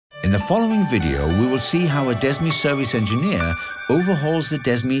In the following video, we will see how a DESMI service engineer overhauls the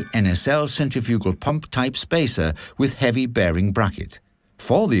DESMI NSL Centrifugal Pump type spacer with heavy bearing bracket.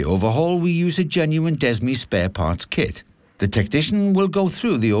 For the overhaul, we use a genuine DESMI spare parts kit. The technician will go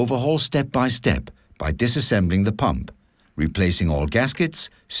through the overhaul step by disassembling the pump, replacing all gaskets,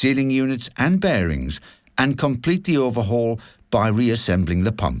 sealing units and bearings, and complete the overhaul by reassembling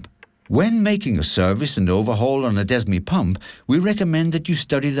the pump. When making a service and overhaul on a DESMI pump, we recommend that you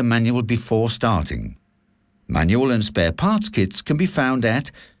study the manual before starting. Manual and spare parts kits can be found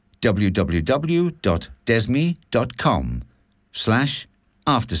at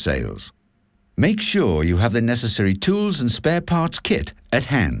www.desmi.com/aftersales. Make sure you have the necessary tools and spare parts kit at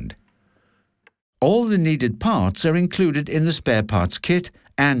hand. All the needed parts are included in the spare parts kit,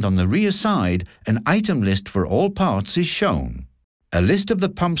 and on the rear side, an item list for all parts is shown. A list of the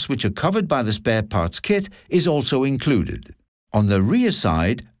pumps which are covered by the spare parts kit is also included. On the rear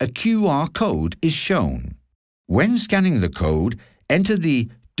side, a QR code is shown. When scanning the code, enter the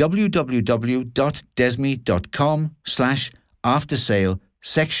www.desmi.com/aftersale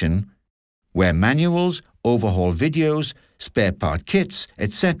section, where manuals, overhaul videos, spare part kits,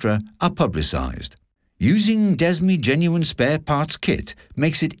 etc. are publicized. Using DESMI Genuine Spare Parts Kit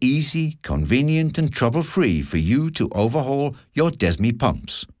makes it easy, convenient and trouble-free for you to overhaul your DESMI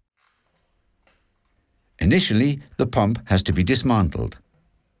pumps. Initially, the pump has to be dismantled.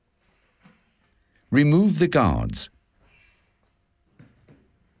 Remove the guards.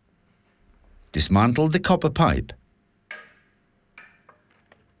 Dismantle the copper pipe.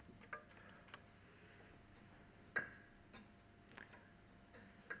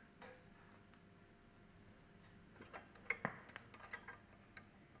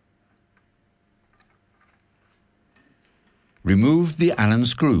 Remove the Allen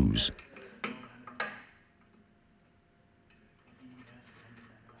screws.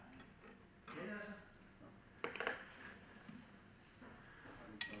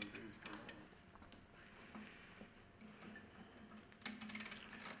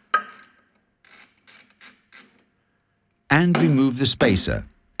 And remove the spacer.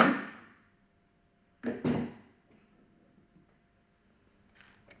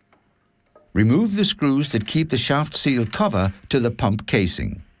 Remove the screws that keep the shaft seal cover to the pump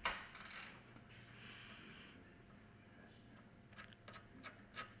casing.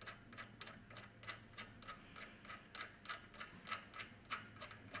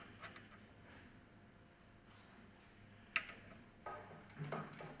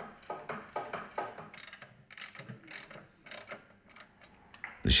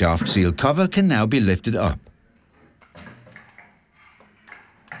 The shaft seal cover can now be lifted up.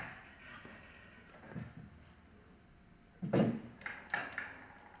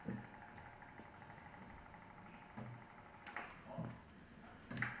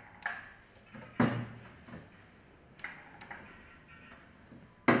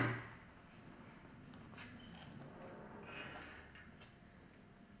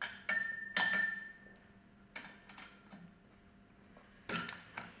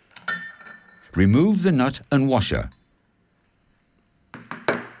 Remove the nut and washer.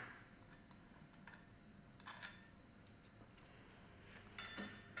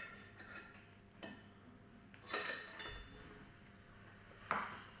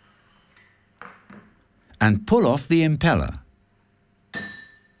 And pull off the impeller.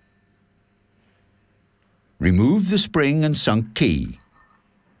 Remove the spring and sunk key.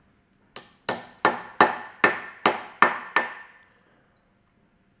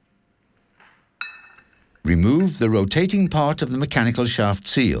 Remove the rotating part of the mechanical shaft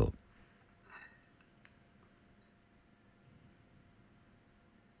seal.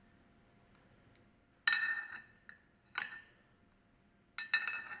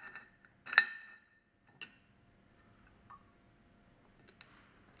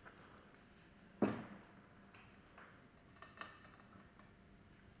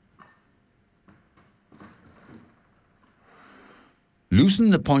 Loosen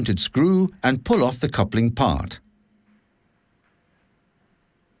the pointed screw and pull off the coupling part.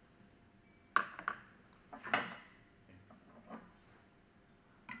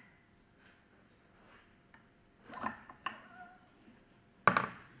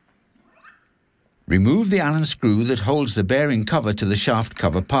 Remove the Allen screw that holds the bearing cover to the shaft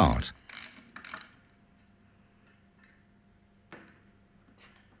cover part.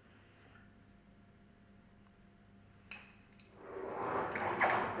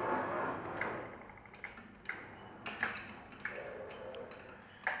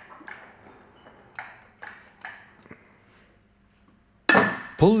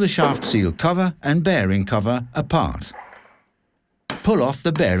 Pull the shaft seal cover and bearing cover apart. Pull off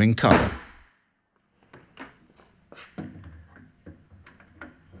the bearing cover.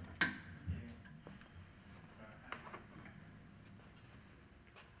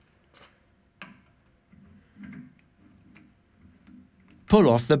 Pull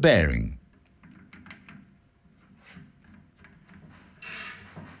off the bearing.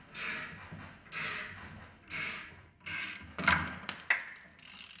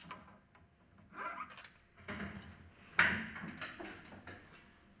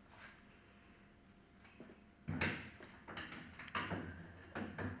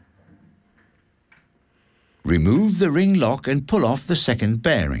 Remove the ring lock and pull off the second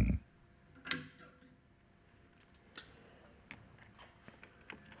bearing.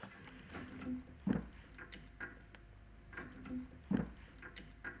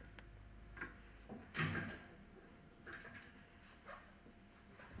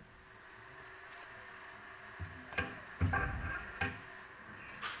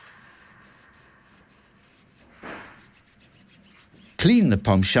 Clean the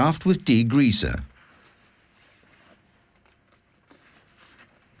pump shaft with degreaser.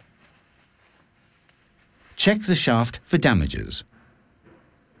 Check the shaft for damages.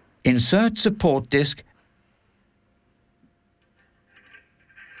 Insert support disc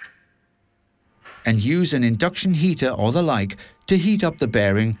and use an induction heater or the like to heat up the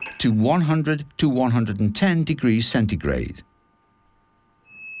bearing to 100 to 110 degrees centigrade.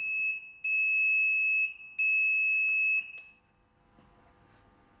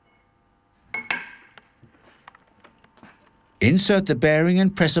 Insert the bearing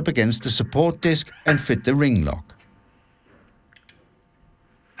and press up against the support disc and fit the ring lock.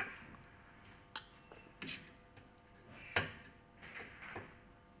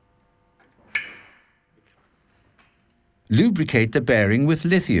 Lubricate the bearing with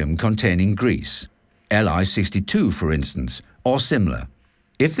lithium-containing grease, Li62 for instance, or similar.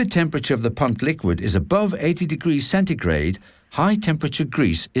 If the temperature of the pumped liquid is above 80 degrees centigrade, high-temperature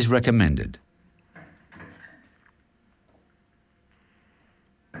grease is recommended.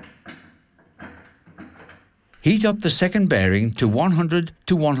 Heat up the second bearing to 100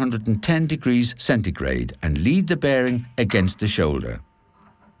 to 110 degrees centigrade and lead the bearing against the shoulder.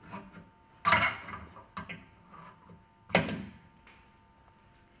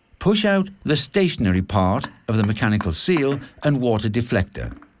 Push out the stationary part of the mechanical seal and water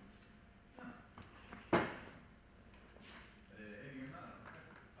deflector.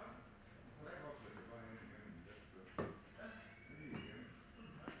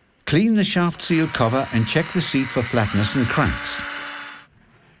 Clean the shaft seal cover and check the seat for flatness and cracks.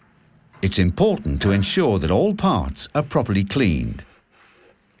 It's important to ensure that all parts are properly cleaned.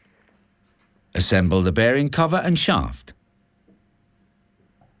 Assemble the bearing cover and shaft.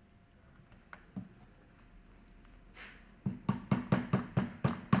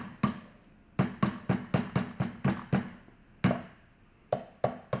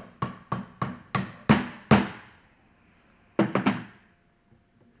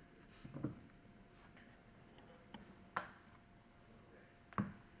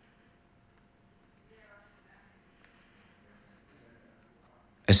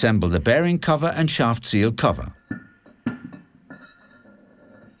 Assemble the bearing cover and shaft seal cover.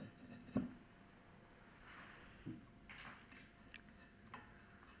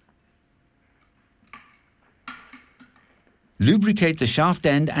 Lubricate the shaft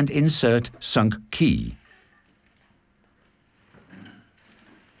end and insert sunk key.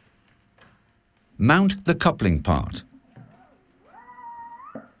 Mount the coupling part.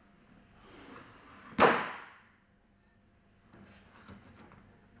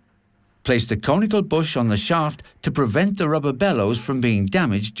 Place the conical bush on the shaft to prevent the rubber bellows from being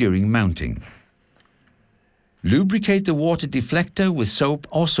damaged during mounting. Lubricate the water deflector with soap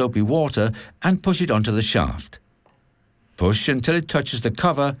or soapy water and push it onto the shaft. Push until it touches the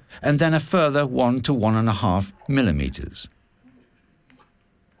cover and then a further 1 to 1.5 millimeters.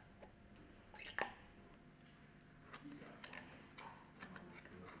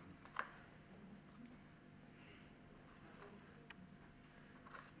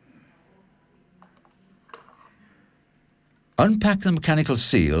 Unpack the mechanical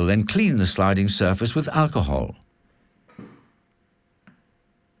seal and clean the sliding surface with alcohol.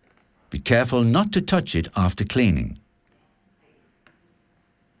 Be careful not to touch it after cleaning.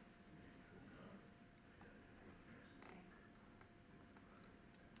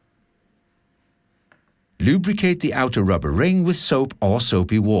 Lubricate the outer rubber ring with soap or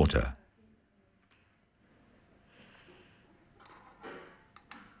soapy water.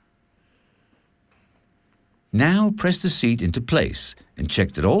 Now press the seat into place and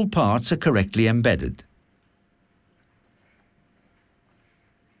check that all parts are correctly embedded.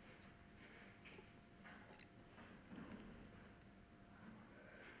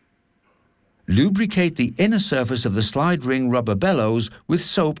 Lubricate the inner surface of the slide ring rubber bellows with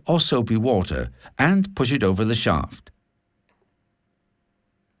soap or soapy water and push it over the shaft.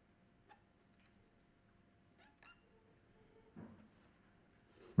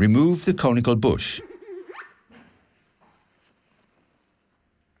 Remove the conical bush.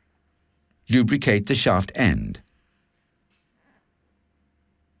 Lubricate the shaft end.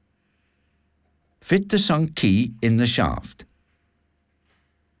 Fit the sunk key in the shaft.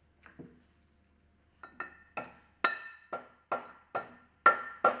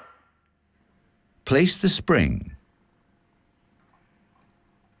 Place the spring.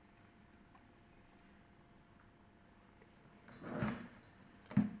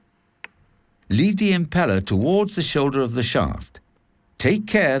 Lead the impeller towards the shoulder of the shaft. Take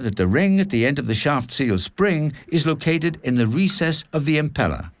care that the ring at the end of the shaft seal spring is located in the recess of the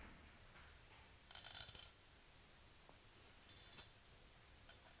impeller.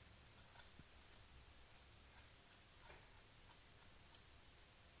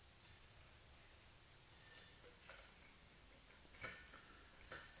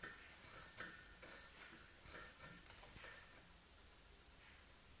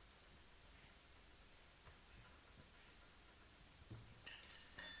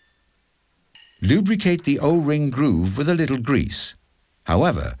 Lubricate the O-ring groove with a little grease.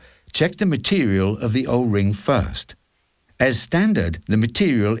 However, check the material of the O-ring first. As standard, the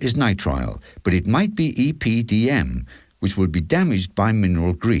material is nitrile, but it might be EPDM, which will be damaged by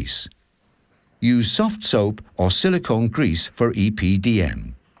mineral grease. Use soft soap or silicone grease for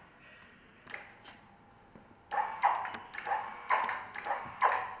EPDM.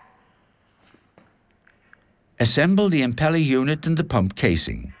 Assemble the impeller unit and the pump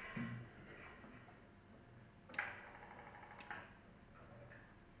casing.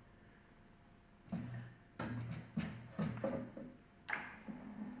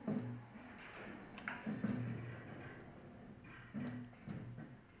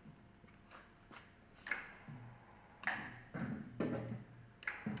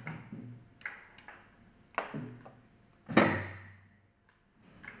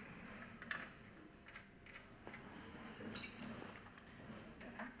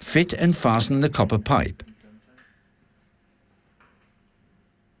 Fit and fasten the copper pipe.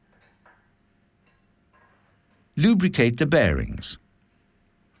 Lubricate the bearings.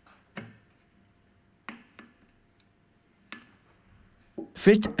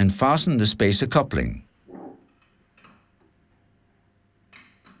 Fit and fasten the spacer coupling.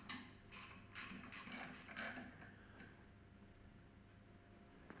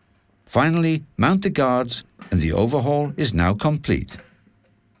 Finally, mount the guards, and the overhaul is now complete.